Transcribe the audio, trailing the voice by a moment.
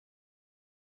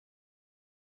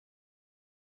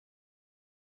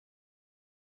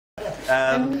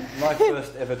My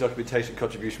first ever documentation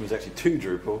contribution was actually to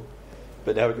Drupal,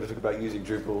 but now we're going to talk about using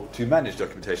Drupal to manage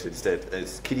documentation instead,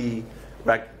 as Kitti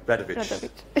Radovics,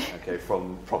 okay,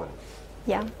 from Providence.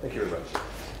 Yeah. Thank you very much.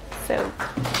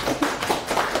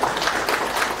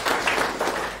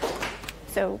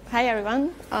 So hi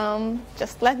everyone.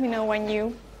 Just let me know when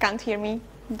you can't hear me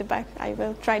in the back. I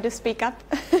will try to speak up.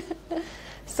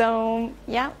 So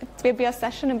yeah, it will be a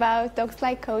session about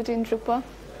docs-like code in Drupal.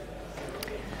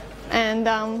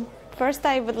 And first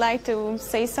I would like to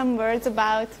say some words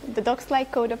about the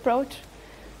docs-like code approach.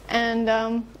 And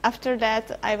after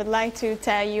that, I would like to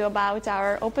tell you about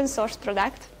our open source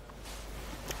product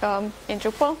in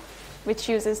Drupal, which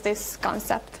uses this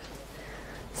concept.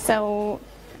 So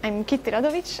I'm Kitti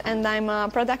Radovics, and I'm a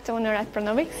product owner at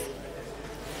Pronovics.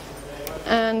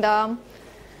 And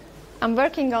I'm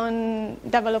working on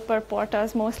developer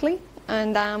portals mostly,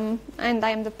 and I'm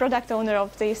the product owner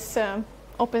of this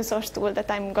open source tool that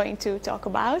I'm going to talk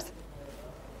about.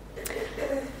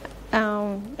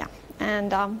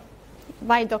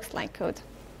 Why docs-like code?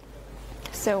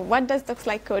 So what does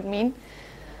docs-like code mean?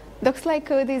 Docs-like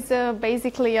code is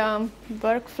basically a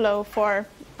workflow for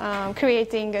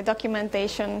creating a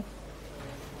documentation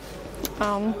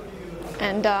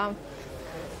and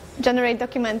generate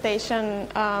documentation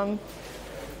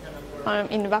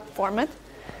in web format.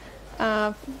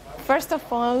 First of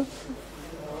all,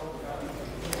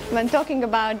 when talking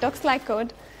about docs-like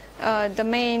code,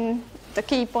 the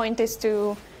key point is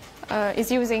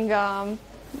using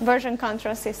version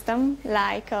control system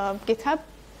like GitHub,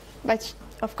 but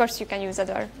of course you can use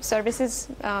other services.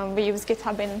 We use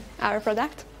GitHub in our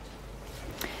product.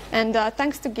 And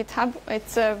thanks to GitHub,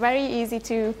 it's very easy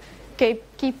to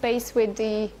keep pace with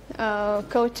the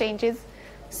code changes.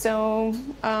 So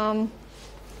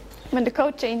when the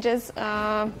code changes,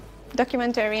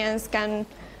 documentarians can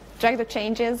track the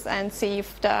changes and see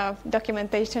if the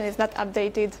documentation is not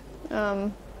updated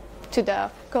to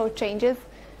the code changes,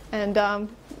 and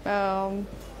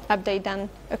update them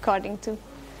according to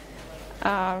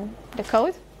the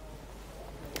code.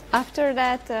 After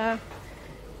that,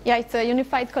 it's a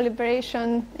unified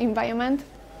collaboration environment,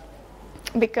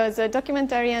 because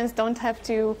documentarians don't have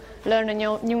to learn a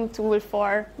new tool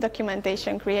for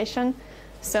documentation creation.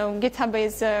 So GitHub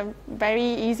is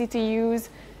very easy to use.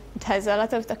 It has a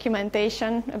lot of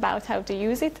documentation about how to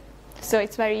use it. So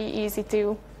it's very easy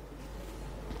to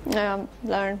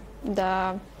learn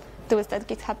the tools that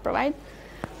GitHub provides.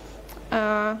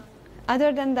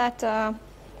 Other than that,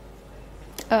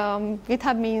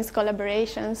 GitHub means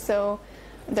collaboration. So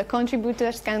the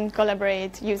contributors can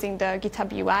collaborate using the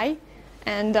GitHub UI.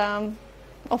 And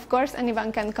of course,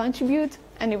 anyone can contribute,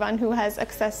 anyone who has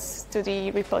access to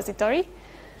the repository.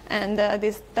 And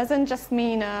this doesn't just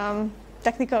mean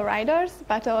technical writers,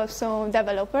 but also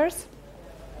developers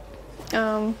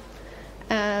who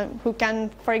can,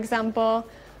 for example,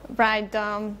 write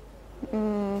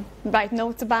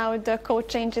notes about the code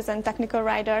changes, and technical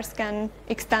writers can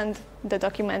extend the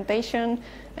documentation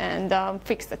and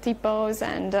fix the typos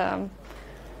and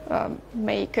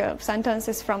make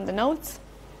sentences from the notes.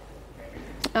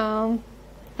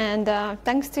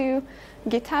 Thanks to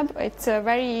GitHub, it's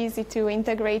very easy to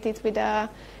integrate it with a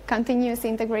continuous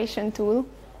integration tool.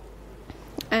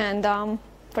 And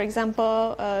for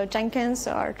example, Jenkins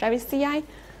or Travis CI.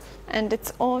 And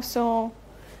it's also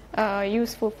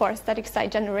useful for static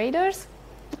site generators,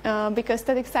 because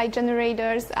static site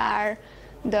generators are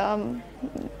the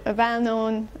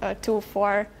well-known tool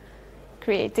for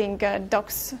creating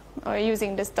docs or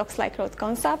using this docs-like code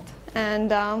concept.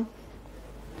 And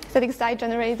static site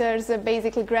generators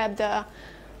basically grab the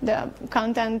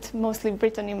content mostly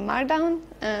written in Markdown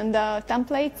and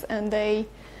templates, and they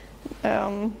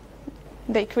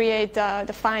create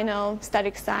the final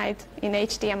static site in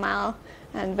HTML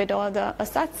and with all the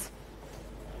assets.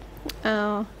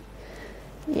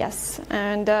 Yes,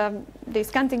 and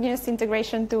these continuous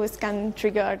integration tools can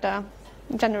trigger the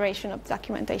generation of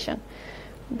documentation.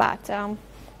 But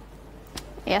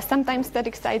sometimes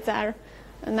static sites are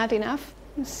not enough.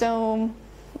 So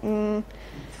with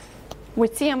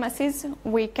CMSs,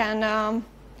 we can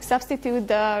substitute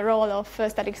the role of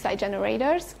static site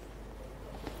generators.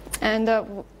 And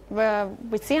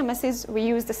with CMSs, we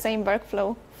use the same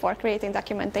workflow for creating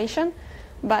documentation.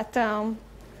 But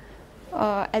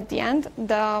at the end,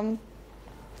 the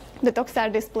docs are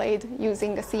displayed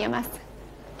using a CMS.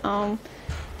 When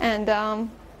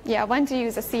to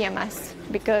use a CMS,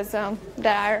 because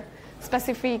there are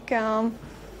specific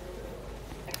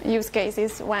use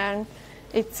cases when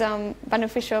it's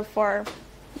beneficial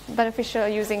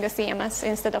using a CMS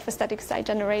instead of a static site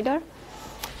generator.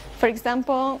 For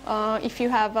example, if you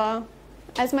have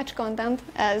as much content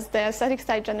as the static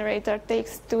site generator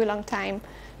takes too long time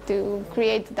to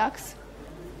create docs.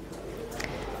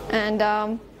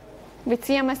 And with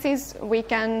CMSs, we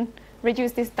can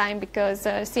reduce this time because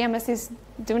CMSs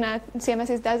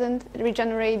doesn't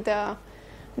regenerate the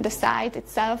site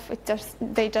itself.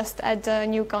 They just add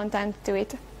new content to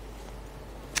it.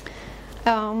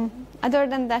 Other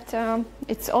than that,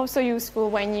 it's also useful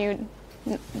when you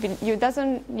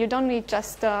don't need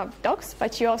just docs,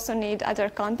 but you also need other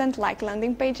content like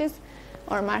landing pages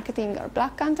or marketing or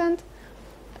blog content.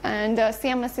 And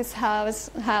CMSs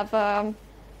have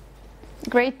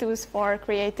great tools for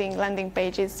creating landing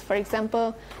pages. For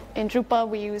example, in Drupal,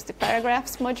 we use the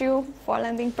paragraphs module for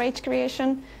landing page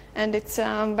creation, and it's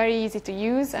very easy to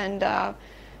use. And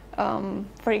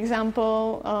for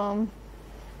example,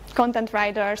 content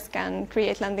writers can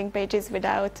create landing pages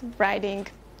without writing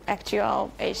actual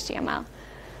HTML.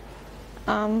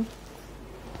 And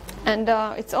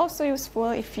it's also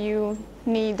useful if you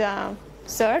need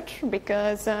search,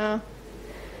 because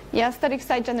static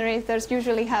site generators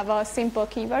usually have a simple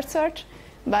keyword search,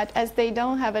 but as they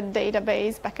don't have a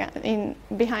database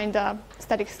behind the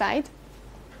static site,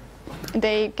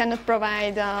 they cannot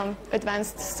provide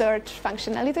advanced search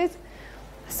functionalities.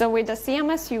 So with the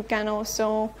CMS, you can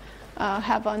also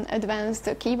have an advanced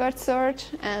keyword search,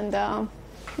 and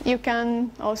you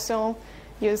can also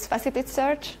use faceted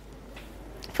search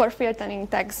for filtering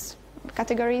tags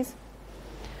categories.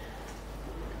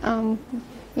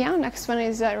 Next one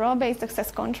is role-based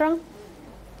access control.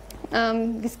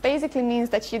 This basically means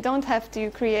that you don't have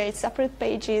to create separate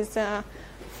pages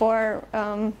for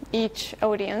each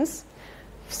audience.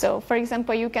 So, for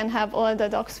example, you can have all the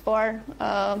docs for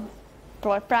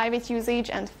private usage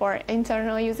and for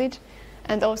internal usage,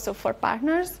 and also for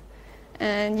partners.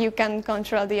 And you can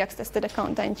control the access to the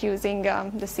content using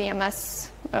the CMS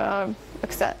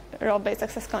role-based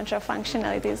access control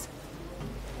functionalities.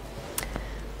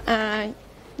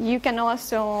 You can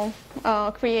also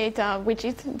create a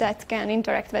widget that can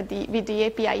interact with the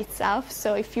API itself.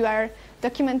 So if you are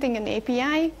documenting an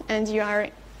API and you are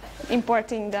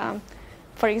importing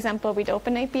for example, with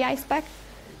OpenAPI spec,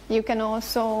 you can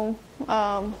also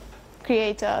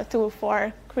create a tool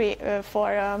for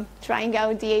trying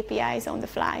out the APIs on the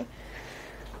fly.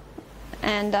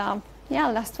 And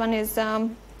last one is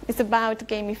about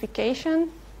gamification.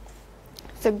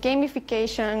 So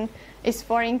gamification is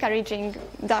for encouraging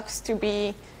docs to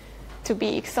be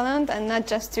excellent, and not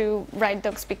just to write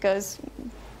docs because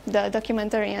the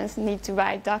documentarians need to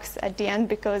write docs at the end,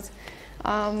 because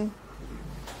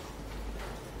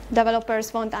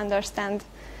developers won't understand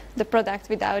the product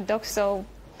without docs, so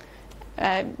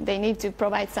they need to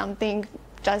provide something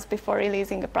just before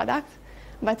releasing a product.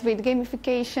 But with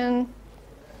gamification,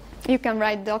 you can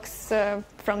write docs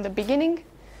from the beginning,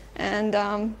 and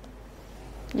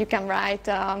you can write,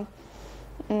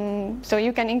 so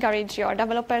you can encourage your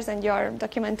developers and your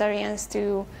documentarians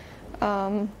to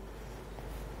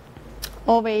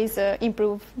always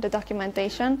improve the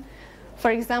documentation.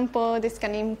 For example, this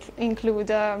can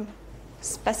include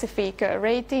specific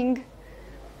rating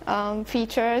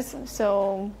features.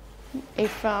 So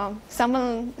if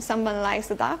someone likes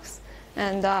the docs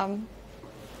and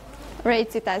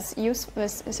rates it as useful,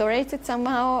 so rates it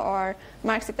somehow or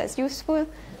marks it as useful,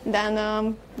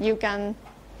 then you can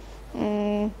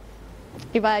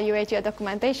evaluate your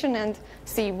documentation and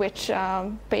see which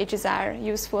pages are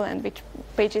useful and which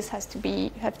pages have to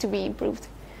be improved.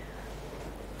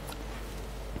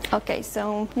 Okay,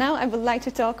 so now I would like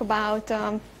to talk about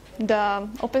the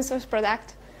open source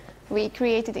product we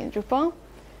created in Drupal.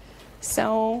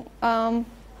 So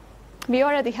we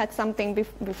already had something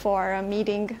before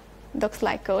meeting docs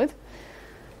like code.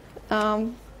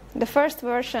 The first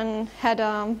version had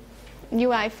a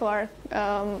UI for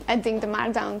adding the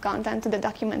Markdown content to the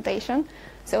documentation.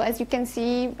 So as you can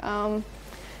see, on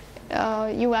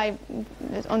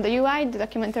the UI, the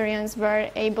documentarians were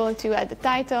able to add the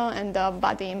title and the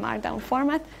body in Markdown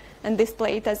format and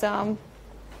display it as a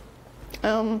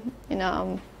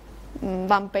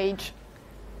one-page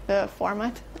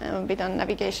format with a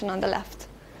navigation on the left.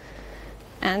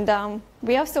 And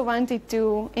we also wanted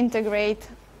to integrate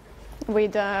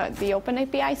with the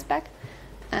OpenAPI spec.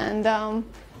 And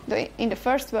in the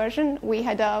first version, we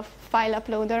had a file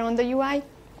uploader on the UI.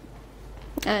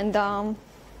 And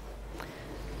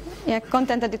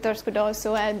content editors could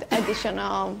also add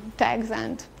additional tags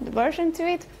and the version to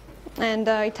it. And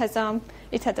it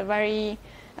had a very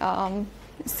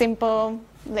simple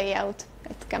layout.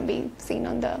 It can be seen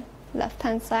on the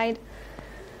left-hand side.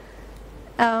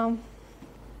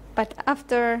 But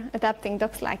after adapting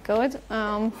docs like code,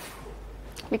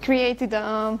 we created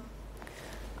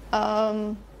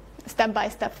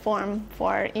step-by-step form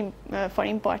for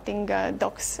importing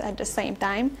docs at the same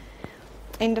time.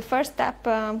 In the first step,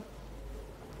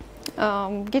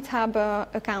 GitHub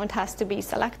account has to be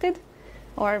selected,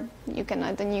 or you can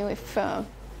add a new if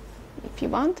you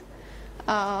want.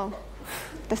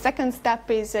 The second step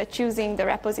is choosing the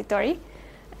repository.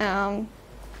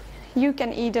 You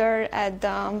can either add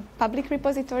public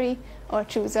repository or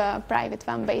choose a private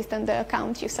one based on the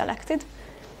account you selected.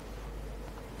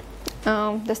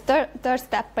 The third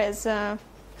step is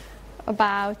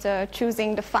about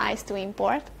choosing the files to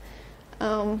import.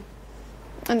 On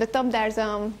the top, there's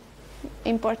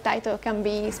import title can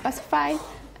be specified,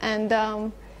 and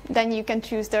then you can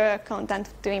choose the content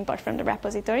to import from the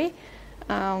repository.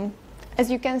 As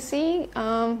you can see,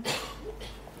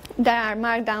 there are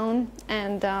Markdown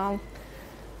and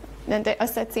then the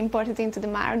assets imported into the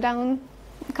Markdown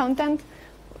content.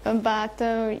 But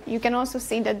you can also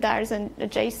see that there's a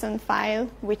JSON file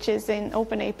which is in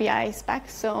OpenAPI spec,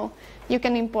 so you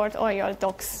can import all your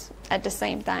docs at the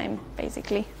same time,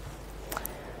 basically.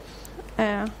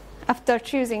 After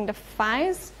choosing the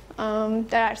files,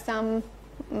 there are some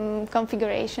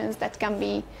configurations that can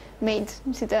be made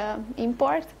to the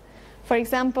import. For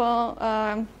example,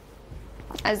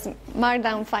 as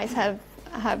Markdown files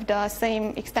have the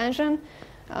same extension,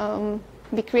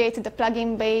 we created a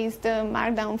plugin-based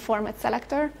Markdown format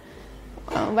selector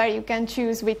where you can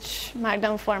choose which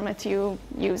Markdown format you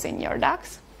use in your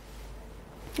docs.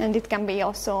 And it can be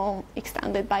also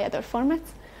extended by other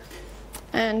formats.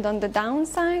 And on the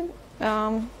downside,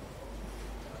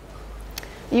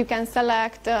 you can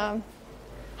select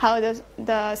how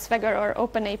the Swagger or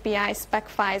OpenAPI spec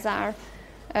files are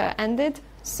ended.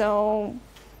 So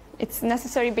it's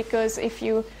necessary because if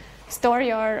you store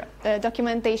your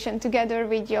documentation together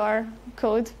with your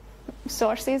code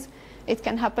sources, it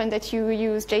can happen that you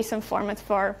use JSON format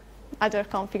for other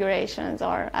configurations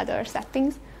or other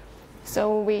settings.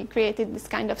 So we created this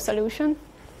kind of solution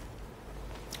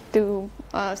to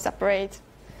separate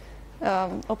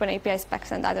OpenAPI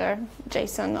specs and other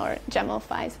JSON or YAML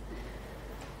files.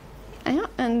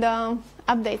 And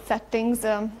update settings.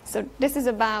 So this is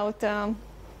about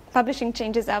publishing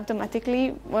changes automatically,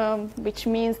 which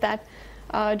means that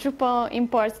Drupal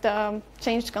imports the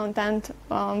changed content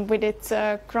with its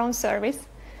cron service,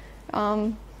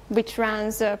 which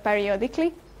runs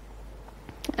periodically.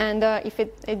 And if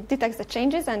it detects the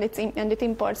changes and it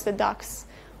imports the docs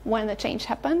when the change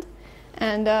happened.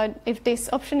 And if this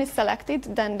option is selected,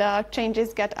 then the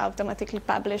changes get automatically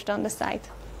published on the site.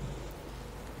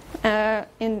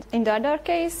 In the other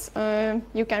case,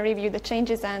 you can review the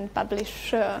changes and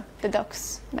publish the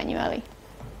docs manually.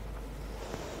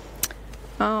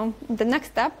 The next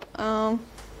step,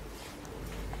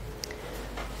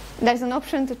 there's an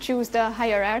option to choose the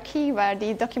hierarchy where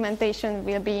the documentation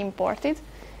will be imported.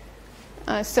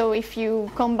 So if you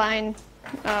combine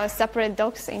separate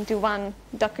docs into one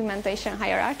documentation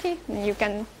hierarchy, you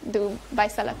can do by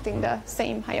selecting the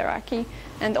same hierarchy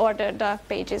and order the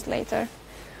pages later.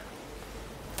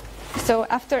 So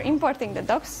after importing the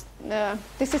docs,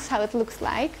 this is how it looks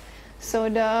like. So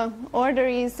the order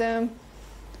is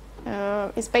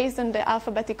based on the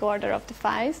alphabetic order of the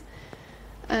files,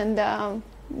 and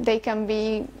they can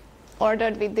be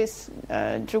ordered with this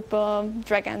Drupal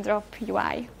drag and drop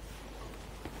UI.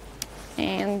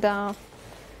 And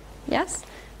yes,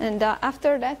 and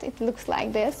after that it looks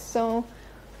like this. So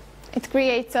it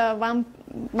creates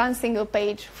one single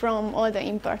page from all the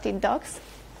imported docs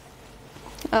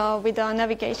with a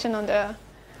navigation on the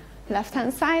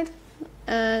left-hand side.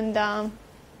 And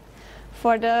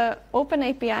for the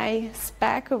OpenAPI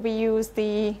spec, we use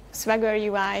the Swagger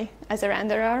UI as a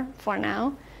renderer for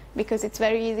now, because it's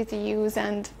very easy to use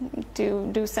and to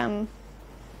do some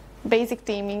basic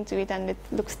theming to it, and it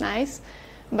looks nice.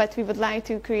 But we would like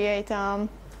to create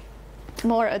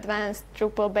more advanced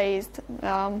Drupal-based,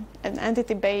 an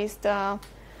entity-based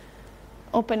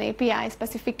OpenAPI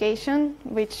specification,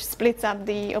 which splits up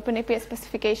the OpenAPI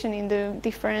specification into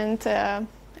different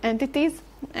entities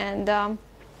and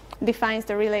defines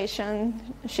the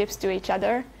relationships to each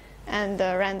other, and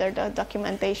render the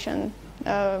documentation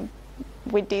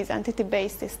with this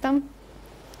entity-based system.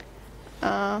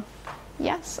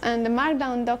 Yes, and the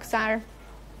Markdown docs are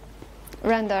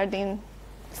rendered in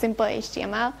simple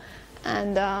HTML,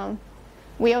 and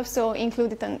we also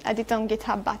included an Edit on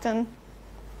GitHub button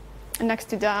next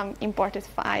to the imported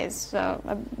files,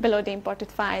 below the imported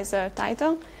files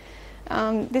title.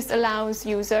 This allows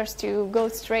users to go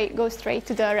straight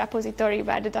to the repository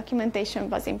where the documentation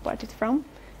was imported from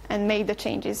and make the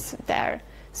changes there.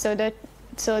 So that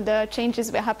so the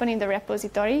changes will happen in the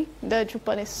repository. The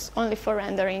Drupal is only for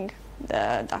rendering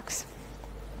the docs.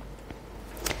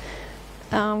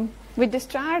 With this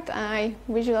chart, I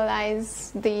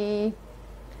visualize the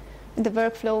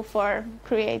workflow for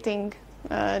creating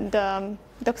the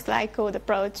docs-like code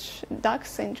approach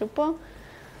docs in Drupal.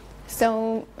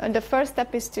 So the first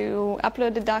step is to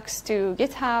upload the docs to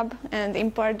GitHub and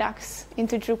import docs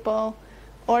into Drupal,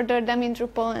 order them in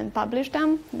Drupal, and publish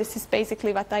them. This is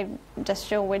basically what I just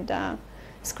showed with the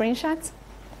screenshots.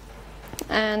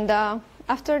 And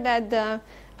after that, the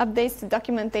updates to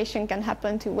documentation can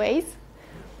happen two ways.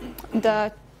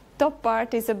 The top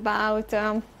part is about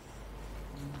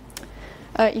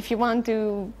if you want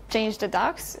to change the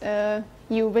docs,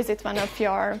 you visit one of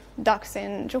your docs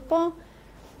in Drupal,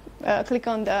 click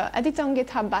on the Edit on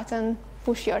GitHub button,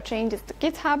 push your changes to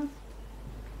GitHub.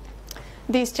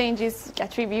 These changes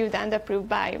get reviewed and approved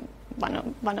by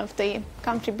one of the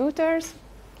contributors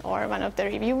or one of the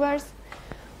reviewers,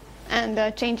 and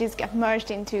the changes get merged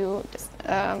into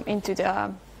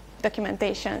the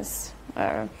documentation's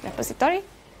repository.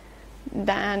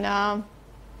 Then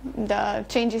the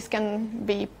changes can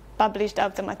be published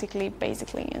automatically,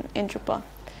 basically, in Drupal.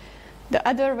 The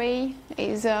other way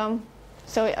is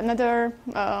another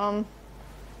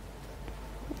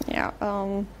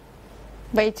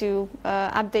way to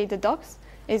update the docs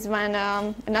is when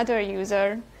another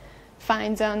user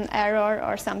finds an error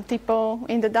or some typo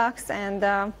in the docs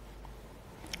and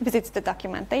visits the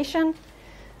documentation,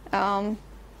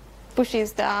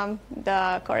 pushes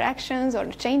the corrections or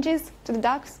the changes to the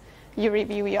docs. You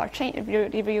review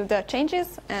the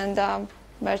changes and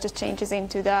merge the changes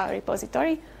into the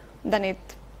repository. Then it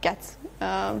gets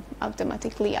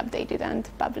automatically updated and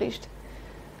published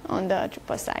on the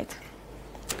Drupal site.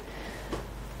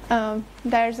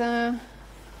 There's a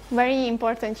very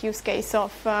important use case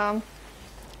of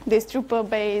this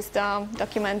Drupal-based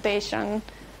documentation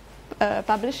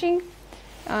publishing,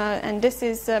 and this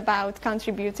is about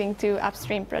contributing to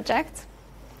upstream projects.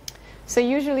 So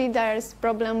usually there's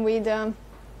problem with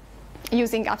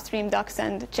using upstream docs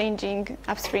and changing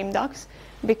upstream docs,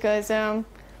 because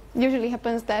usually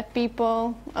happens that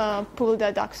people pull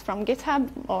the docs from GitHub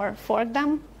or fork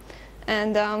them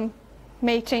and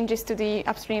make changes to the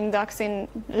upstream docs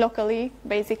locally,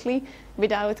 basically,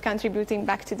 without contributing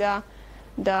back to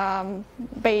the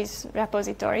base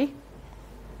repository.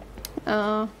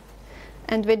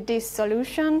 And with this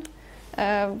solution,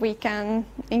 we can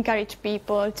encourage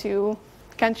people to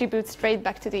contribute straight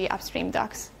back to the upstream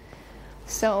docs.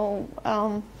 So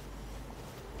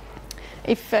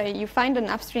if you find an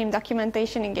upstream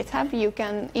documentation in GitHub, you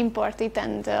can import it,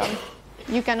 and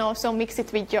you can also mix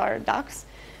it with your docs.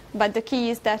 But the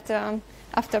key is that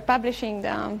after publishing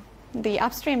the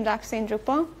upstream docs in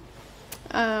Drupal,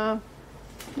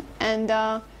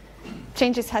 and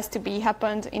changes has to be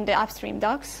happened in the upstream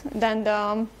docs, then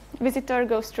the visitor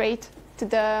goes straight to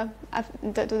the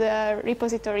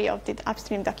repository of the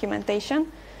upstream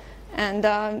documentation, and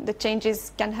the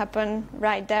changes can happen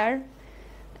right there.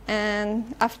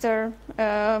 And after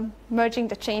merging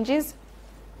the changes,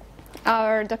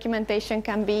 our documentation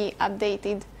can be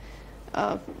updated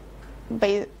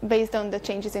based on the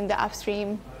changes in the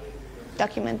upstream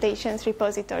documentation's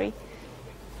repository.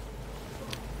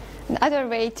 Another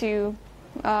way to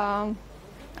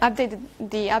update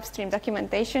the upstream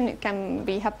documentation, it can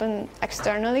happen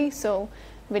externally, so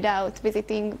without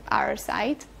visiting our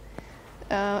site.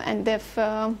 And if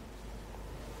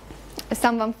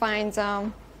someone finds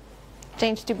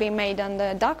change to be made on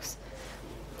the docs,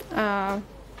 the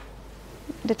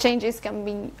changes can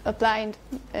be applied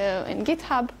in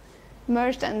GitHub,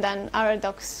 merged, and then our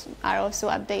docs are also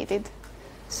updated.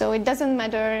 So it doesn't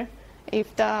matter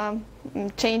if the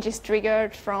change is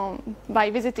triggered by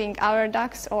visiting our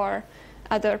docs or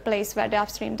other place where the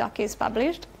upstream doc is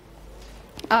published.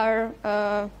 Our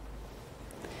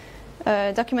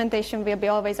documentation will be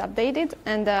always updated,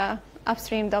 and the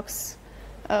upstream docs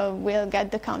will get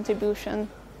the contribution.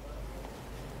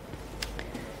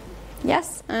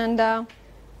 Yes, and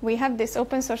we have this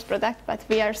open source product, but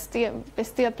we're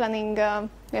still planning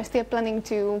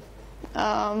to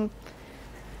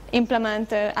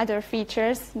implement other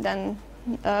features than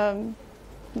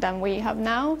we have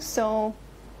now. So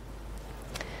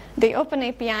the Open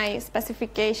API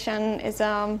specification is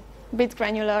a bit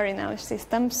granular in our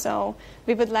system, so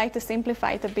we would like to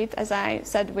simplify it a bit. As I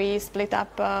said, we split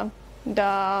up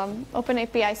the Open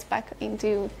API spec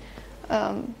into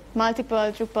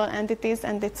multiple Drupal entities,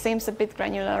 and it seems a bit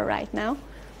granular right now.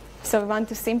 So we want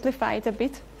to simplify it a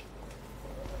bit.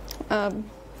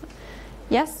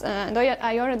 Yes, and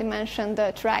I already mentioned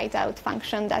the try it out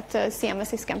function that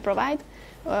CMSs can provide.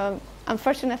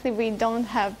 Unfortunately, we don't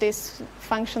have this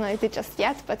functionality just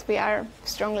yet, but we are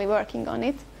strongly working on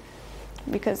it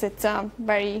because it's a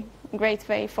very great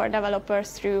way for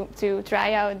developers to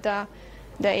try out the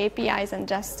APIs and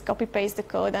just copy-paste the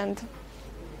code and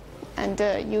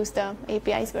use the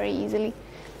APIs very easily.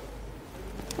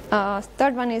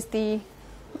 Third one is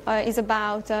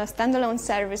about a standalone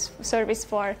service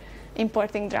for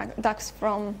importing docs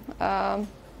from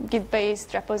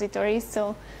Git-based repositories.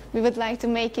 So we would like to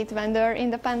make it vendor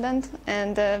independent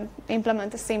and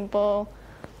implement a simple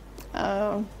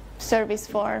service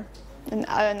for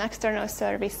an external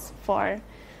service for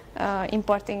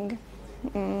importing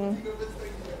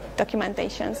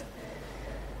documentations.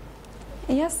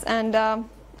 Yes, and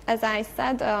as I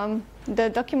said, the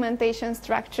documentation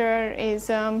structure is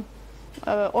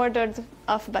ordered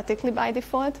alphabetically by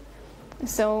default.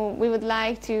 So we would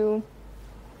like to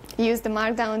use the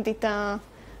Markdown data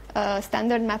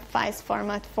standard map files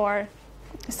format for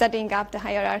setting up the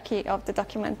hierarchy of the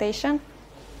documentation.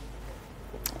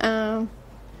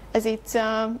 As it's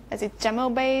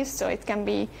YAML based, so it can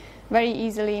be very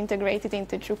easily integrated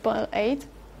into Drupal 8,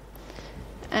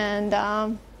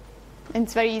 and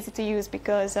it's very easy to use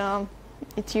because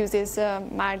it uses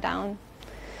Markdown.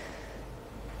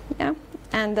 Yeah,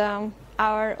 and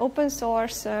our open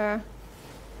source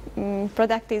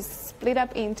product is split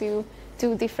up into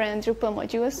 2 different Drupal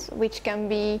modules, which can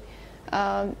be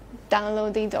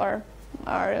downloaded or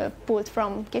pulled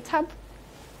from GitHub.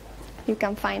 You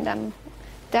can find them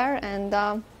there,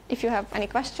 and if you have any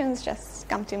questions, just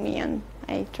come to me and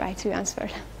I try to answer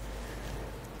them.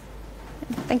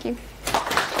 Thank you.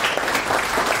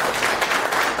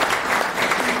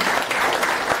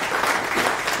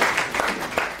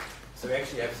 So we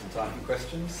actually have some time for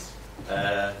questions.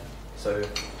 So,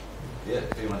 yeah,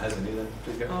 if anyone has any, then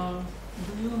please go.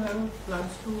 Do you have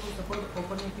plans to support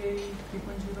OpenAPI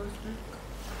 3.0 spec?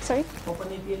 Sorry?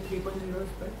 OpenAPI 3.0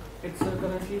 spec. It's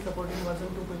currently supporting version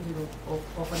 2.0 of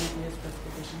OpenAPI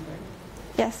specification, right?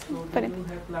 Yes. So do you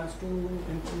have plans to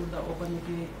include the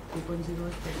OpenAPI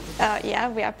 3.0 spec? Yeah,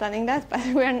 we are planning that, but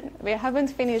we haven't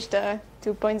finished the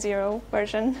 2.0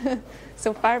 version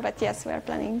so far, but yes, we are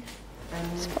planning.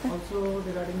 And also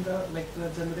regarding the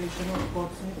generation of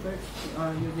code snippets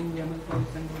using YAML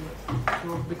files and all.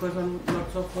 So because on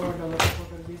lots of developer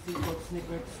portal we see code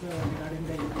snippets regarding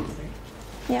the APIs, right?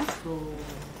 Yeah. So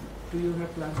do you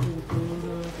have plans to include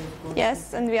those code Yes,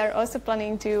 snippets? and we are also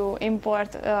planning to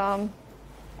import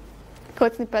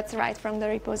code snippets right from the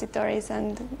repositories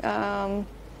and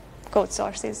code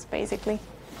sources, basically.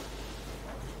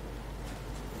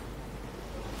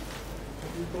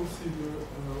 You consider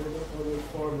other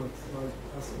formats like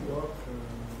ASCII-Doc?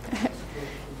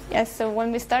 Yes, so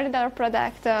when we started our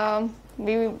product,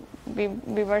 we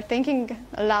were thinking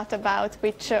a lot about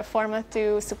which format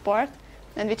to support,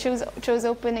 and we chose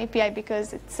OpenAPI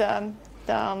because it's a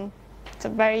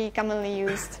very commonly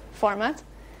used format.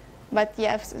 But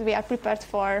yes, we are prepared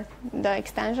for the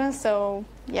extension, so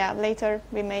yeah, later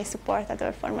we may support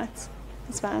other formats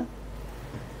as well.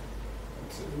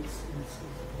 It's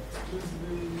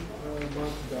exclusively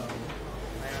Markdown.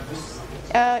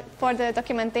 For the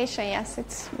documentation, yes,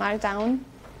 it's Markdown.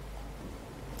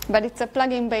 But it's a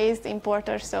plugin-based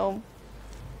importer, so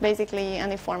basically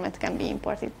any format can be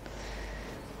imported.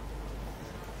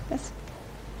 Yes?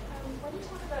 When you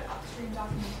talk about upstream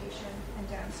documentation and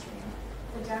downstream,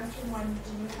 the downstream one,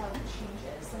 do you have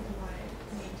changes that you want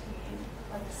to maintain,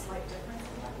 like a slight difference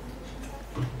in documentation set?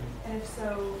 And if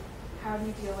so, how do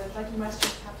you deal with, you must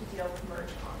just have to deal with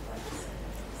merge conflicts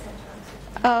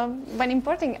sometimes. When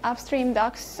importing upstream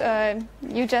docs,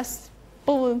 you just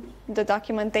pull the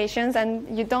documentations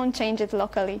and you don't change it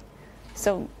locally.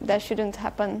 So there shouldn't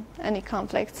happen any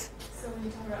conflicts. So when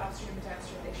you talk about upstream and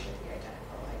downstream, they should be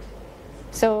identical, ideally.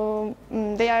 So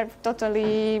they are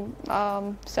totally,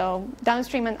 so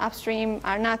downstream and upstream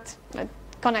are not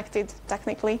connected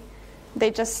technically. They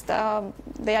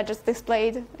are just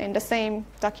displayed in the same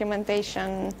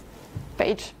documentation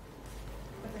page.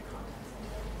 But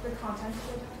the contents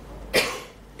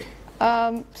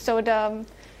are identical?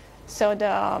 So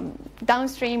the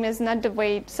downstream is not the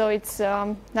way, so it's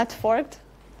not forked,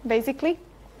 basically.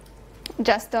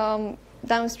 Just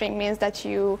downstream means that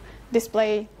you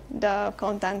display the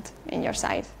content in your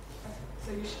site.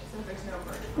 So there's no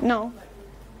merge? No.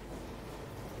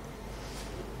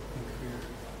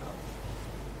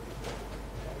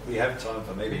 We have time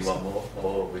for maybe one more,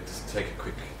 or we just take a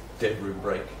quick dead room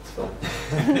break. It's fine.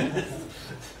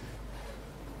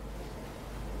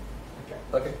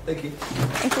 Okay, thank you.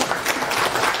 Thank you.